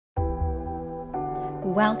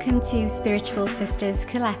Welcome to Spiritual Sisters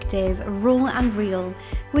Collective Raw and Real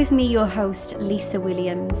with me, your host, Lisa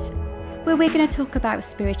Williams, where we're going to talk about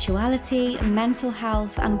spirituality, mental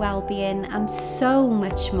health and well-being and so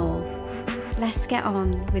much more. Let's get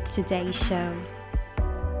on with today's show.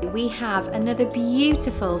 We have another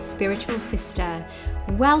beautiful spiritual sister.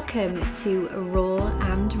 Welcome to Raw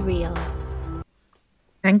and Real.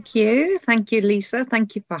 Thank you, Lisa.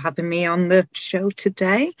 Thank you for having me on the show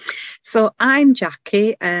today. So I'm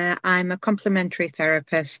Jackie. I'm a complementary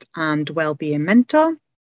therapist and wellbeing mentor.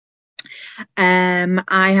 I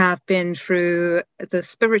have been through the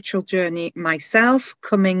spiritual journey myself,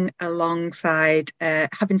 coming alongside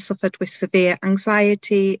having suffered with severe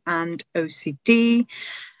anxiety and OCD.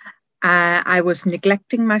 I was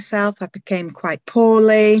neglecting myself. I became quite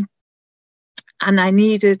poorly. And I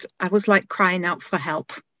was like crying out for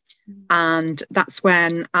help. And that's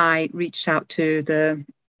when I reached out to the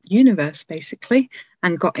universe, basically,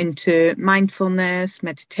 and got into mindfulness,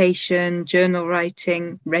 meditation, journal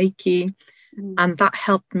writing, Reiki. And that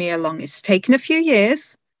helped me along. It's taken a few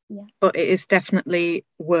years, but it is definitely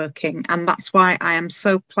working. And that's why I am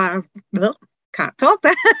so proud. Can't talk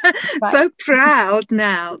there. So proud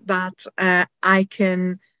now that I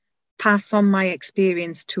can pass on my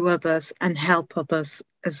experience to others and help others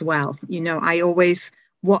as well. You know,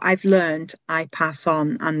 what I've learned, I pass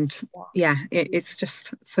on. And it's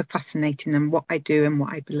just so fascinating and what I do and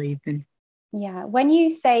what I believe in. Yeah. When you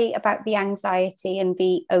say about the anxiety and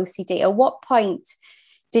the OCD, at what point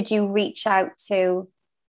did you reach out to,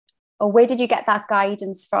 or where did you get that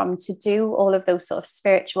guidance from to do all of those sort of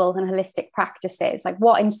spiritual and holistic practices? Like,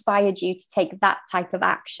 what inspired you to take that type of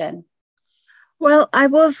action? Well, I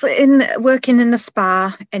was working in a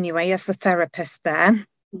spa anyway as a therapist there.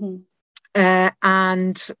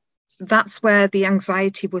 And that's where the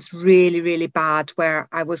anxiety was really, really bad, where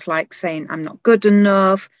I was like saying, I'm not good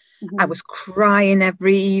enough. I was crying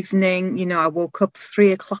every evening. You know, I woke up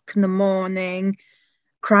 3 o'clock in the morning,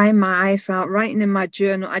 crying my eyes out, writing in my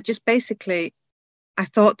journal. I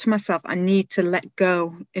thought to myself, I need to let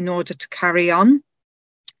go in order to carry on.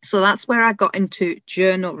 So that's where I got into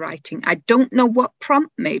journal writing. I don't know what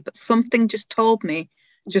prompted me, but something just told me,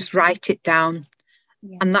 just write it down.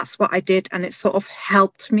 Yeah. And that's what I did. And it sort of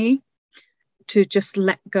helped me to just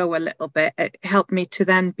let go a little bit. It helped me to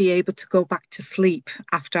then be able to go back to sleep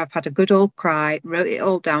after I've had a good old cry, wrote it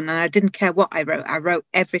all down. And I didn't care what I wrote. I wrote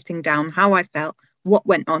everything down, how I felt, what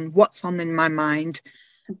went on, what's on in my mind.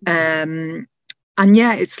 And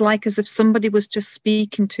it's like as if somebody was just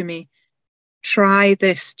speaking to me. Try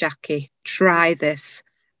this, Jackie, try this.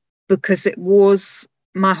 Because it was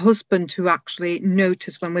my husband who actually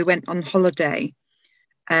noticed when we went on holiday.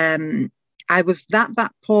 I was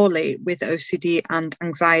that poorly with OCD and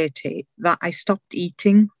anxiety that I stopped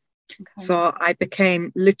eating. So I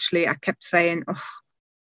became I kept saying, oh,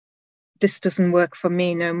 this doesn't work for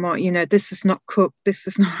me no more. You know, this is not cooked. This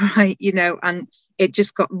is not right, you know, and it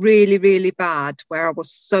just got really, really bad where I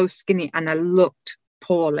was so skinny and I looked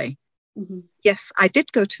poorly. Yes, I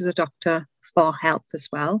did go to the doctor for help as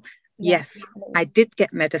well. Yes, I did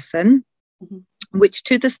get medicine, which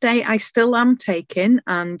to this day I still am taking.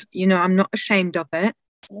 And, you know, I'm not ashamed of it,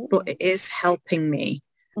 but it is helping me.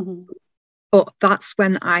 But that's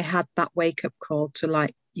when I had that wake up call to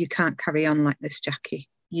like, you can't carry on like this, Jackie.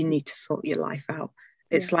 You need to sort your life out.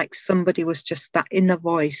 It's like somebody was just that inner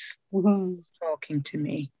voice was talking to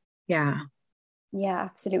me. Yeah. Yeah,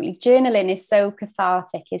 absolutely. Journaling is so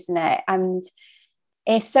cathartic, isn't it? And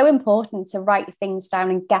it's so important to write things down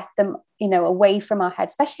and get them, you know, away from our head,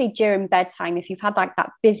 especially during bedtime. If you've had like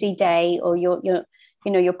that busy day or you're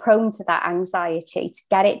prone to that anxiety, to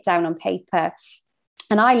get it down on paper.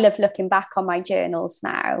 And I love looking back on my journals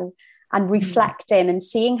now and reflecting and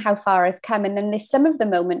seeing how far I've come. And then there's some of the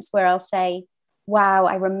moments where I'll say, wow,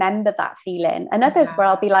 I remember that feeling. And others where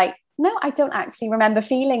I'll be like, no, I don't actually remember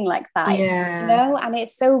feeling like that, you know, and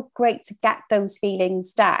it's so great to get those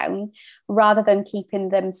feelings down rather than keeping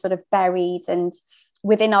them sort of buried and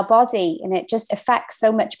within our body. And it just affects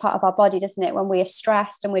so much part of our body, doesn't it? When we're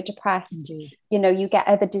stressed and we're depressed, you know, you get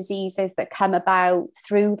other diseases that come about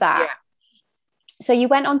through that. Yeah. So you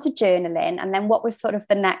went on to journaling, and then what was sort of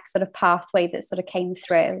the next sort of pathway that sort of came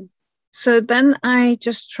through? So then I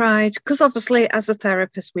just tried, because obviously as a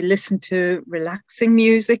therapist, we listen to relaxing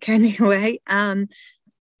music anyway. And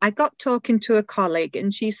I got talking to a colleague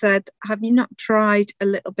and she said, have you not tried a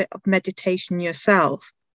little bit of meditation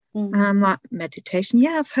yourself? And I'm like, meditation?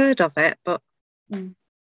 Yeah, I've heard of it, but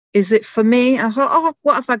is it for me? I thought,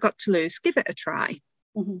 what have I got to lose? Give it a try.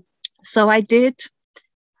 So I did.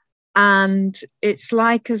 And it's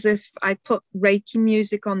like as if I put Reiki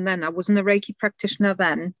music on then. I wasn't a Reiki practitioner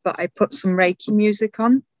then, but I put some Reiki music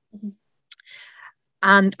on. Mm-hmm.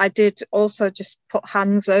 And I did also just put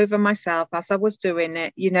hands over myself as I was doing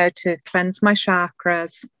it, you know, to cleanse my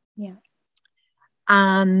chakras. Yeah.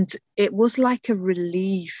 And it was like a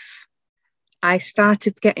relief. I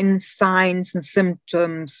started getting signs and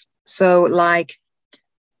symptoms. So, like,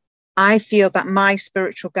 I feel that my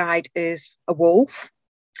spiritual guide is a wolf,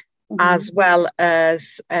 as well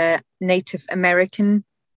as a Native American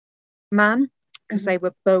man, because they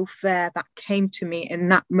were both there that came to me in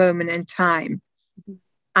that moment in time.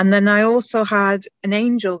 And then I also had an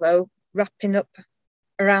angel, though, wrapping up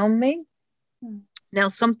around me. Now,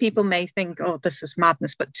 some people may think, oh, this is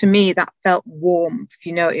madness. But to me, that felt warm.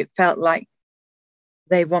 You know, it felt like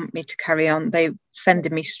they want me to carry on. They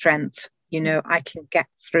sending me strength. You know, I can get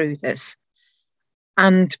through this.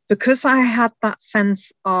 And because I had that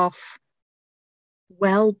sense of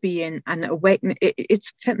well-being and awakening,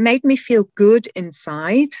 it made me feel good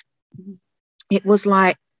inside. It was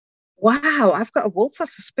like, wow, I've got a wolf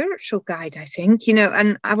as a spiritual guide, I think, you know.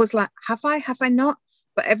 And I was like, have I not?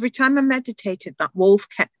 But every time I meditated, that wolf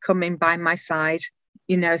kept coming by my side,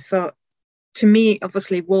 you know. So to me,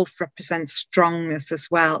 obviously, wolf represents strongness as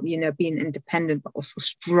well, you know, being independent, but also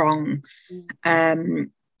strong.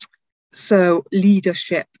 So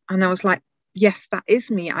leadership. And I was like, yes, that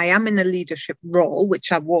is me. I am in a leadership role,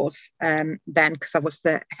 which I was then, because I was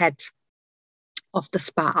the head of the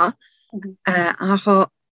spa. I thought,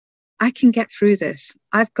 I can get through this.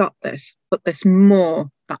 I've got this, but there's more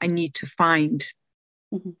that I need to find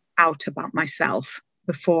out about myself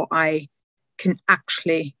before I can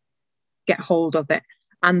actually get hold of it.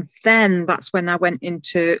 And then that's when I went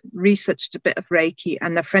into researched a bit of Reiki,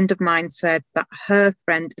 and a friend of mine said that her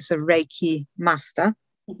friend is a Reiki master,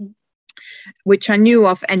 which I knew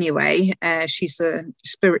of anyway. She's a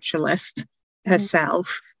spiritualist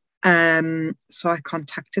herself. So I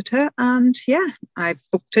contacted her, and yeah, I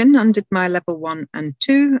booked in and did my level 1 and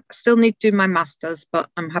 2. I still need to do my masters,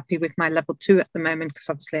 but I'm happy with my level 2 at the moment, because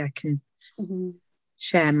obviously I can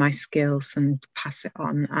share my skills and pass it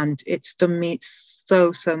on. And it's done me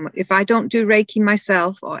so much. If I don't do Reiki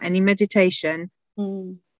myself or any meditation,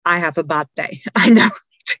 I have a bad day. I know.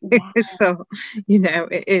 So, you know,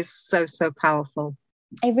 it is so powerful.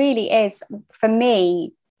 It really is. For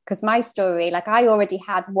me, because my story, like, I already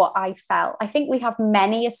had what I felt. I think we have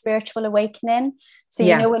many a spiritual awakening. So,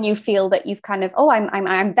 you know, when you feel that you've kind of,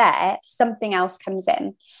 I'm there, something else comes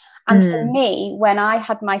in. And for me, when I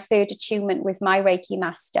had my third attunement with my Reiki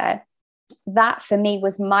master, that for me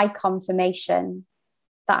was my confirmation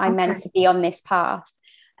that I'm meant to be on this path.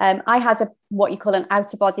 I had what you call an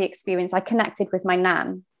out-of-body experience. I connected with my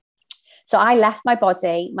nan. So I left my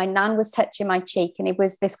body, my nan was touching my cheek, and it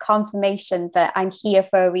was this confirmation that I'm here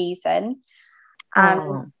for a reason,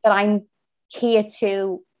 and that I'm here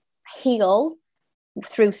to heal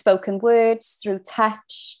through spoken words, through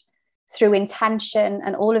touch, through intention,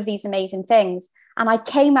 and all of these amazing things. And I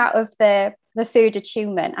came out of the third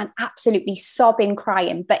attunement and absolutely sobbing,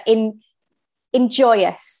 crying, but in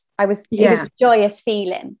joyous. It was a joyous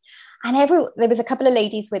feeling. And there was a couple of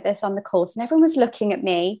ladies with us on the course, and everyone was looking at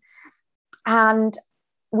me, and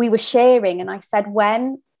we were sharing. And I said,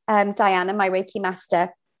 when Diana, my Reiki master,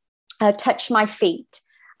 touched my feet,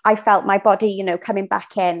 I felt my body, you know, coming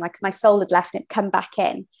back in, like my soul had left and it come back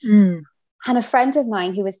in. And a friend of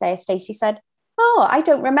mine who was there, Stacey, said, oh, I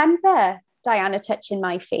don't remember Diana touching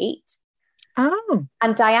my feet.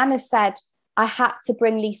 And Diana said, I had to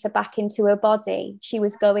bring Lisa back into her body. She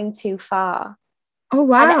was going too far. Oh,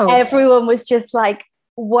 wow. And everyone was just like,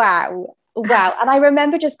 wow. And I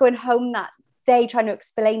remember just going home that day trying to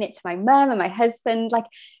explain it to my mum and my husband. Like,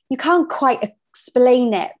 you can't quite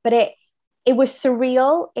explain it, but it was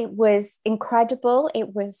surreal. It was incredible.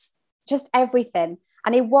 It was just everything.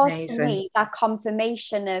 And it was amazing. For me that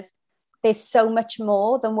confirmation of there's so much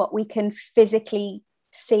more than what we can physically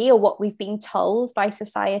see or what we've been told by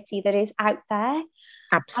society that is out there.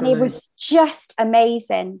 Absolutely. And it was just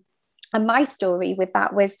amazing. And my story with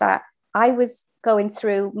that was that I was going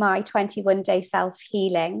through my 21-day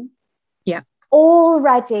self-healing. Yeah.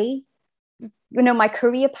 Already, you know, my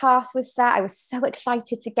career path was set. I was so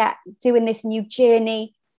excited to get doing this new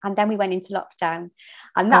journey. And then we went into lockdown.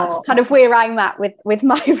 And that's kind of where I'm at with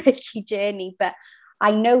my Reiki journey. But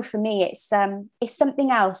I know for me, it's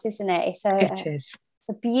something else, isn't it? It is.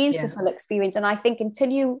 A beautiful experience. And I think until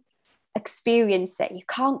you experience it, you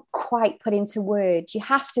can't quite put into words. You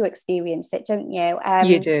have to experience it, don't you?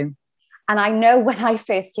 You do. And I know when I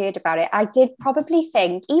first heard about it, I did probably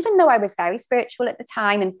think, even though I was very spiritual at the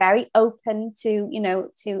time and very open to,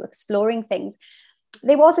 to exploring things,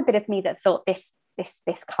 there was a bit of me that thought this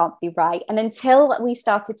can't be right. And until we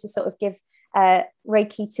started to sort of give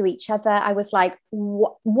Reiki to each other, I was like,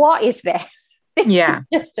 what is this? Yeah.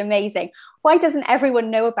 This is just amazing. Why doesn't everyone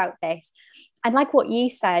know about this? And like what you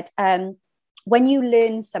said, when you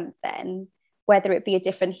learn something, whether it be a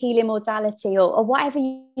different healing modality or whatever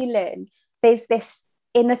you learn, there's this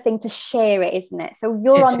inner thing to share it, isn't it? So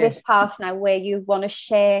you're on this path now where you want to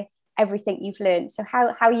share everything you've learned. So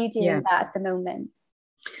how are you doing that at the moment?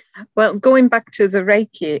 Well, going back to the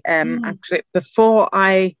Reiki, actually, before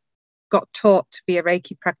I got taught to be a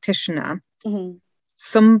Reiki practitioner,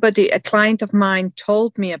 a client of mine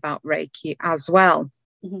told me about Reiki as well,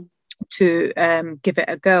 to give it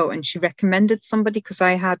a go. And she recommended somebody because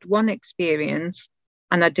I had one experience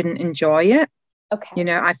and I didn't enjoy it.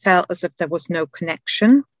 Okay. I felt as if there was no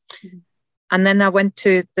connection. And then I went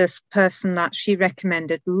to this person that she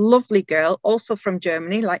recommended, lovely girl, also from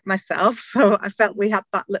Germany, like myself. So I felt we had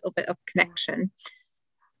that little bit of connection.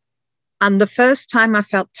 And the first time I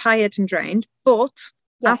felt tired and drained, but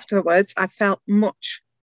afterwards I felt much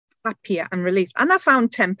happier and relieved. And I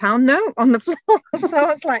found £10 note on the floor. So I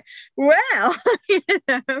was like, well,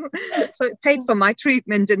 so it paid for my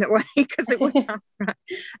treatment in a way because it was half right.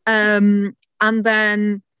 And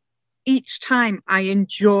then each time I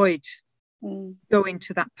enjoyed going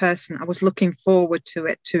to that person. I was looking forward to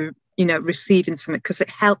it, to, receiving something, because it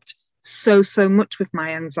helped so much with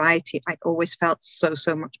my anxiety. I always felt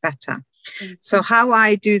so much better. So how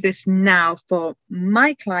I do this now for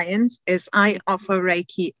my clients is I offer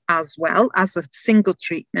Reiki as well as a single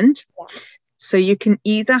treatment. So you can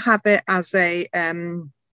either have it as a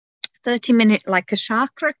 30-minute, like a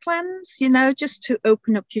chakra cleanse, just to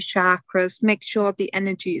open up your chakras, make sure the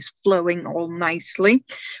energy is flowing all nicely,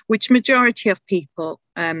 which majority of people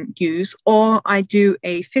use. Or I do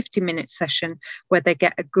a 50-minute session where they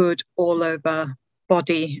get a good all over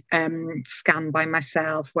body scan by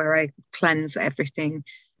myself, where I cleanse everything,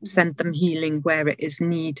 send them healing where it is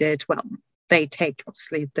needed. Well, they take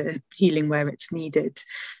obviously the healing where it's needed.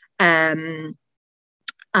 And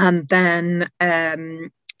then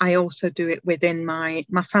I also do it within my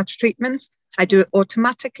massage treatments. I do it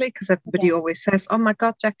automatically because everybody always says, oh my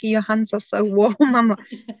God, Jackie, your hands are so warm. I'm like,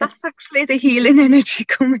 that's actually the healing energy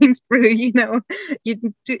coming through,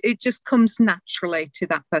 it just comes naturally to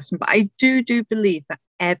that person. But I do believe that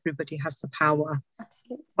everybody has the power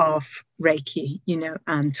of Reiki,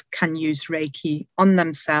 and can use Reiki on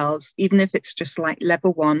themselves, even if it's just like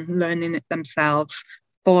level 1, learning it themselves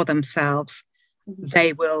for themselves.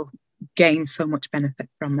 They will gain so much benefit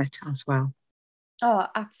from it as well. Oh,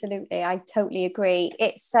 absolutely. I totally agree.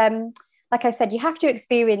 It's like I said, you have to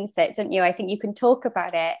experience it, don't you? I think you can talk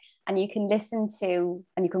about it and you can listen to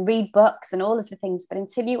and you can read books and all of the things, but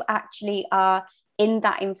until you actually are in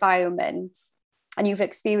that environment and you've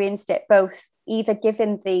experienced it, both either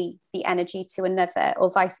giving the energy to another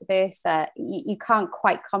or vice versa, you can't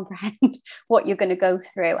quite comprehend what you're going to go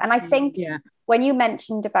through. And I think when you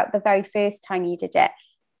mentioned about the very first time you did it,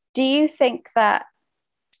 do you think that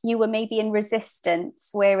you were maybe in resistance?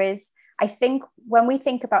 Whereas I think when we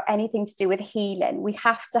think about anything to do with healing, we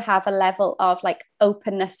have to have a level of like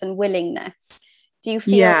openness and willingness. Do you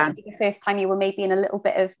feel maybe the first time you were maybe in a little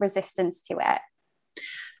bit of resistance to it?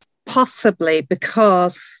 Possibly,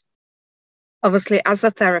 because obviously as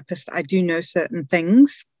a therapist, I do know certain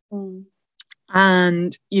things.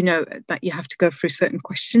 And, that you have to go through certain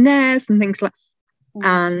questionnaires and things like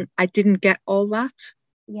and I didn't get all that.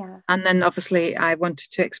 And then obviously I wanted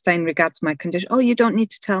to explain regards my condition. Oh, you don't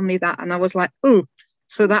need to tell me that. And I was like, oh,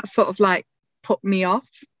 so that sort of like put me off,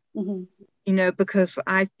 because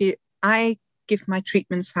I give my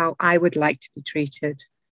treatments how I would like to be treated,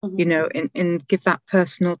 and give that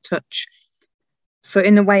personal touch. So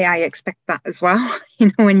in a way, I expect that as well,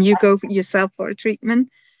 when you go yourself for a treatment.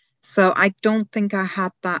 So I don't think I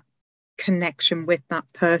had that connection with that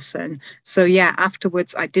person. So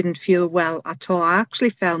afterwards I didn't feel well at all. I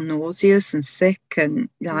actually felt nauseous and sick, and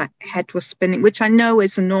head was spinning, which I know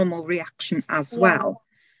is a normal reaction as well.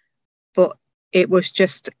 But it was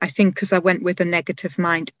just, I think, because I went with a negative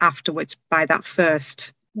mind afterwards by that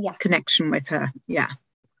first connection with her.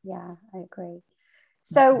 I agree.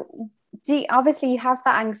 So obviously you have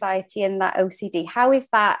that anxiety and that OCD. Has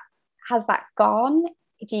that gone?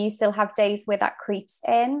 Do you still have days where that creeps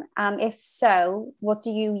in? And if so, what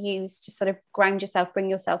do you use to sort of ground yourself,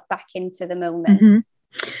 bring yourself back into the moment?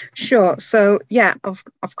 Sure. So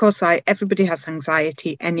of course, everybody has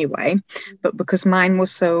anxiety anyway, but because mine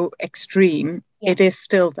was so extreme, it is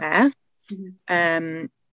still there.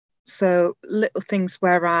 So little things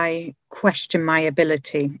where I question my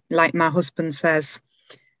ability, like my husband says,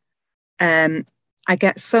 I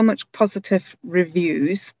get so much positive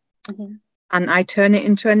reviews and I turn it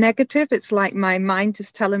into a negative. It's like my mind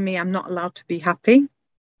is telling me I'm not allowed to be happy.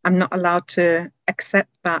 I'm not allowed to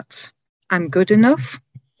accept that I'm good enough,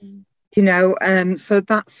 you know, so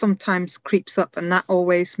that sometimes creeps up, and that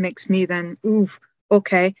always makes me then, ooh,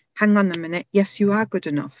 okay, hang on a minute. Yes, you are good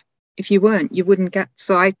enough. If you weren't, you wouldn't get.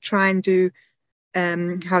 So I try and do,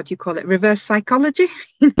 how do you call it? Reverse psychology.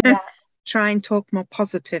 Try and talk more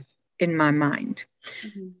positive in my mind.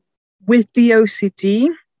 With the OCD,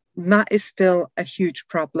 that is still a huge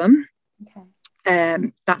problem.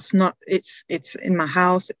 That's not, it's in my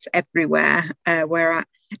house, it's everywhere,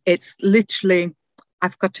 it's literally,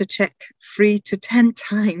 I've got to check 3 to 10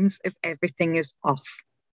 times if everything is off.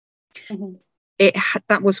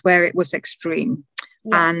 That was where it was extreme,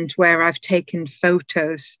 and where I've taken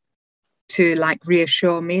photos to like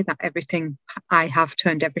reassure me that everything, I have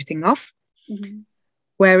turned everything off.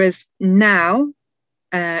 Whereas now,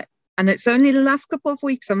 and it's only the last couple of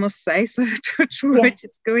weeks, I must say, so touch wood,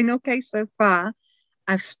 it's going okay so far.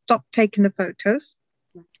 I've stopped taking the photos.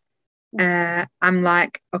 I'm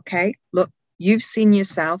like, okay, look, you've seen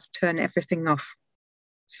yourself turn everything off.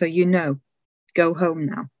 So you know, go home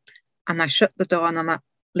now. And I shut the door and I'm like,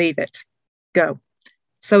 leave it, go.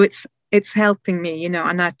 So it's helping me, you know,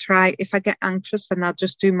 and I try, if I get anxious, then I'll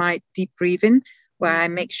just do my deep breathing, where I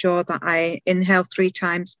make sure that I inhale 3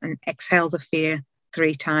 times and exhale the fear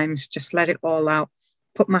 3 times, just let it all out.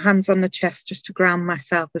 Put my hands on the chest just to ground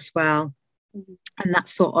myself as well. And that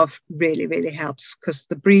sort of really, really helps, because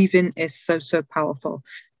the breathing is so powerful.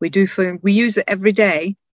 We use it every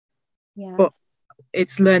day, but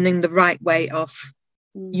it's learning the right way of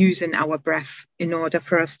using our breath in order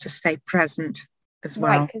for us to stay present as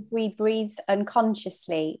well. Right, because we breathe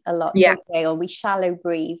unconsciously a lot, don't we? Or we shallow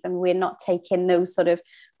breathe, and we're not taking those sort of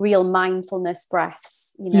real mindfulness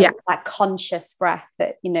breaths, you know, that conscious breath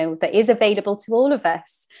that, you know, that is available to all of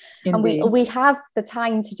us. Indeed. And we have the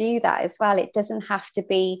time to do that as well. It doesn't have to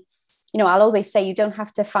be, you know, I'll always say you don't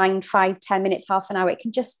have to find 5-10 minutes, half an hour. It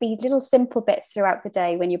can just be little simple bits throughout the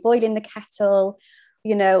day when you're boiling the kettle,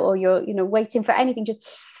 you know, or you're, you know, waiting for anything, just,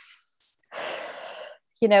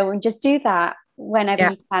 you know, and just do that whenever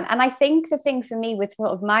you can. And I think the thing for me with sort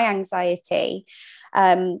of my anxiety,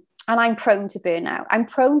 and I'm prone to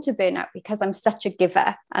burnout because I'm such a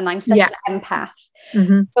giver and I'm such an empath.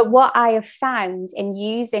 But what I have found in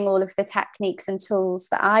using all of the techniques and tools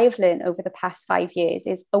that I have learned over the past 5 years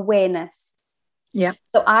is awareness.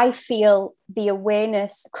 So I feel the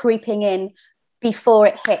awareness creeping in before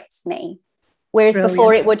it hits me. Whereas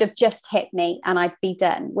before it would have just hit me and I'd be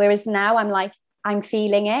done. Whereas now I'm like, I'm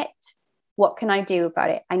feeling it. What can I do about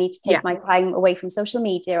it? I need to take my time away from social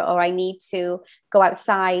media, or I need to go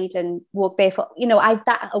outside and walk barefoot. You know,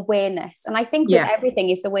 that awareness. And I think with everything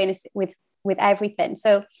is awareness with everything.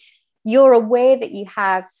 So you're aware that you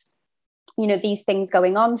have, you know, these things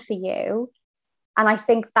going on for you. And I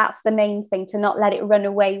think that's the main thing, to not let it run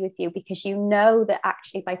away with you, because you know that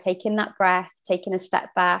actually by taking that breath, taking a step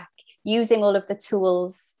back, using all of the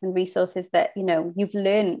tools and resources that, you know, you've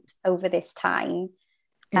learned over this time,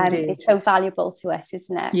 it's so valuable to us,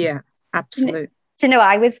 isn't it? Yeah, absolutely. Do you know,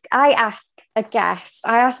 I asked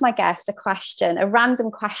my guest a question, a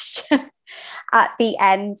random question at the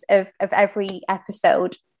end of every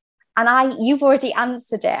episode, and you've already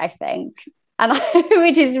answered it, I think, and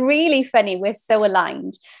which is really funny. We're so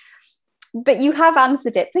aligned. But you have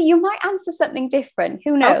answered it, but you might answer something different.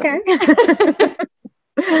 Who knows?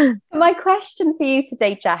 Okay. My question for you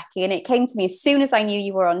today, Jackie, and it came to me as soon as I knew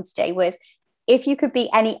you were on today, was, if you could be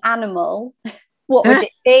any animal, what would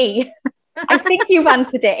it be? I think you've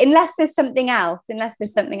answered it, unless there's something else.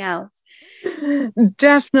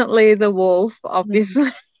 Definitely the wolf,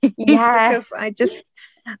 obviously. Because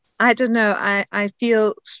I don't know, I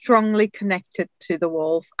feel strongly connected to the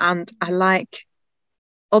wolf, and I like,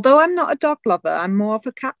 although I'm not a dog lover, I'm more of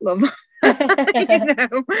a cat lover. You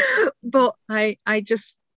know, but I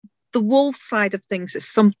just, the wolf side of things is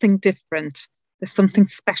something different. There's something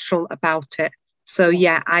special about it. So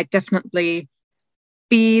yeah, I definitely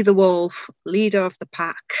be the wolf, leader of the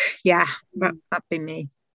pack. Yeah, that'd be me.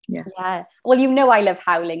 Yeah. Well, you know, I love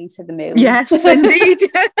howling to the moon. Yes, indeed.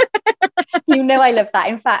 You know, I love that.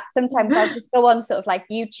 In fact, sometimes I'll just go on sort of like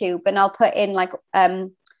YouTube and I'll put in like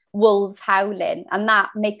wolves howling, and that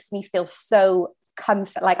makes me feel so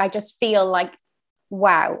comfort. Like I just feel like,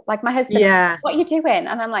 wow. Like my husband, what are you doing?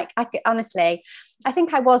 And I'm like, honestly, I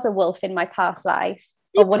think I was a wolf in my past life.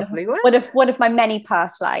 You or probably will. one of my many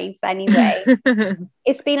past lives anyway.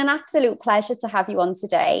 It's been an absolute pleasure to have you on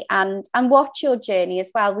today and watch your journey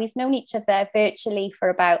as well. We've known each other virtually for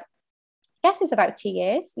about, I guess it's about 2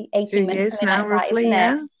 years, 18 months, years something now, like that, roughly, isn't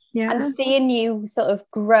yeah. it? Yeah. And seeing you sort of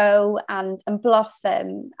grow and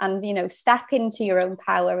blossom and, you know, step into your own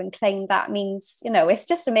power and claim that means, you know, it's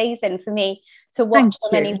just amazing for me to watch so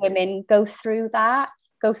many women go through that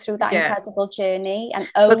incredible journey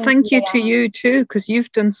and own. But thank you to you too, because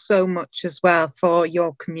you've done so much as well for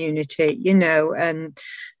your community, you know, and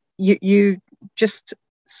you just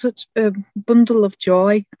such a bundle of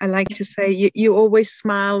joy. I like to say you always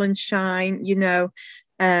smile and shine, you know.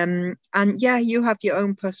 And yeah, you have your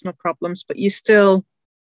own personal problems, but you still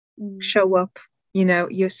show up. You know,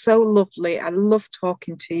 you're so lovely. I love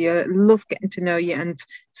talking to you. I love getting to know you and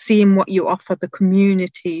seeing what you offer the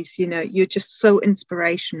communities. You know, you're just so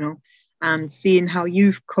inspirational, and seeing how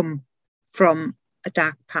you've come from a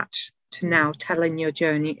dark patch to now telling your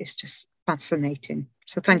journey is just fascinating.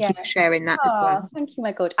 So thank you for sharing that as well. Thank you,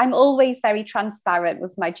 my God. I'm always very transparent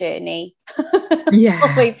with my journey.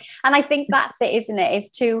 Yeah. And I think that's it, isn't it? Is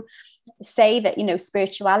to say that, you know,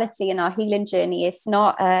 spirituality and our healing journey is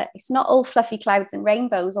not all fluffy clouds and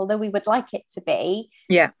rainbows, although we would like it to be.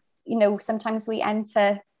 Yeah. You know, sometimes we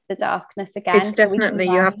enter the darkness again. It's definitely,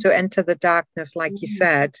 you have to enter the darkness, like you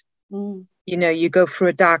said. You know, you go through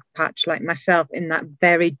a dark patch like myself in that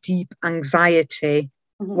very deep anxiety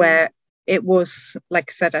where it was, like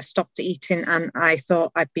I said, I stopped eating and I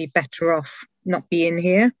thought I'd be better off not being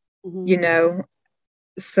here, you know.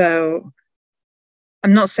 So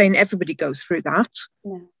I'm not saying everybody goes through that,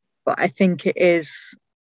 but I think it is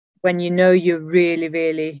when you know you're really,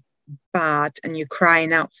 really bad and you're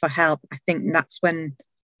crying out for help. I think that's when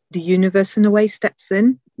the universe in a way steps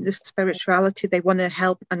in, the spirituality. They want to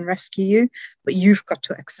help and rescue you, but you've got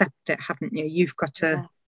to accept it, haven't you? You've got to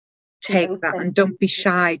take that and don't be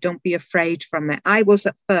shy, don't be afraid from it. I was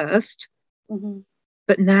at first,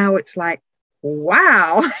 but now it's like,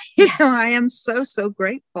 wow, you know, I am so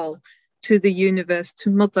grateful to the universe, to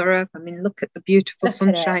Mother Earth. I mean, look at the beautiful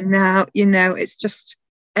sunshine now, you know, it's just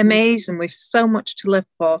amazing. We've so much to live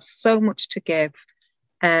for, so much to give,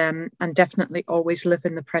 and definitely always live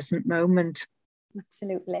in the present moment.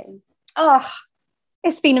 Absolutely. Oh,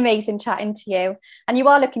 it's been amazing chatting to you, and you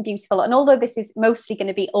are looking beautiful. And although this is mostly going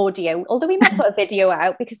to be audio, although we might put a video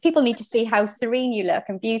out because people need to see how serene you look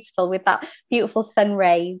and beautiful with that beautiful sun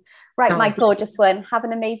ray. Right, my gorgeous one, have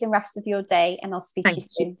an amazing rest of your day, and I'll speak to you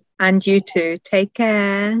soon. And you too. Take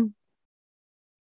care.